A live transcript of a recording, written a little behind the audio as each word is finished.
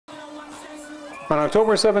On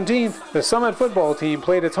October 17th, the Summit football team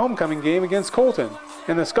played its homecoming game against Colton,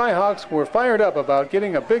 and the Skyhawks were fired up about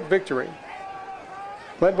getting a big victory.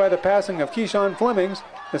 Led by the passing of Keyshawn Flemings,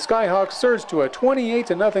 the Skyhawks surged to a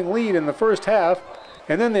 28-0 lead in the first half,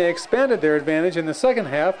 and then they expanded their advantage in the second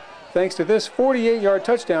half thanks to this 48-yard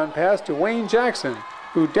touchdown pass to Wayne Jackson,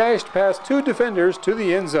 who dashed past two defenders to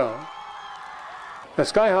the end zone. The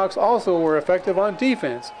Skyhawks also were effective on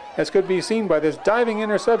defense, as could be seen by this diving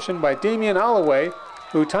interception by Damian Holloway,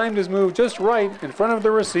 who timed his move just right in front of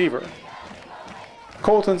the receiver.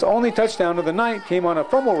 Colton's only touchdown of the night came on a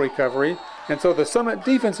fumble recovery, and so the Summit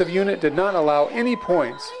defensive unit did not allow any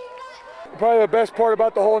points. Probably the best part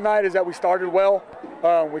about the whole night is that we started well.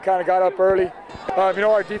 We kind of got up early.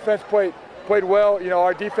 Our defense played well.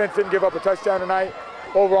 Our defense didn't give up a touchdown tonight.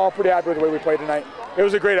 Overall, I'm pretty happy with the way we played tonight. It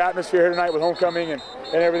was a great atmosphere here tonight with homecoming and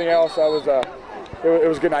everything else. It was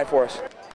a good night for us.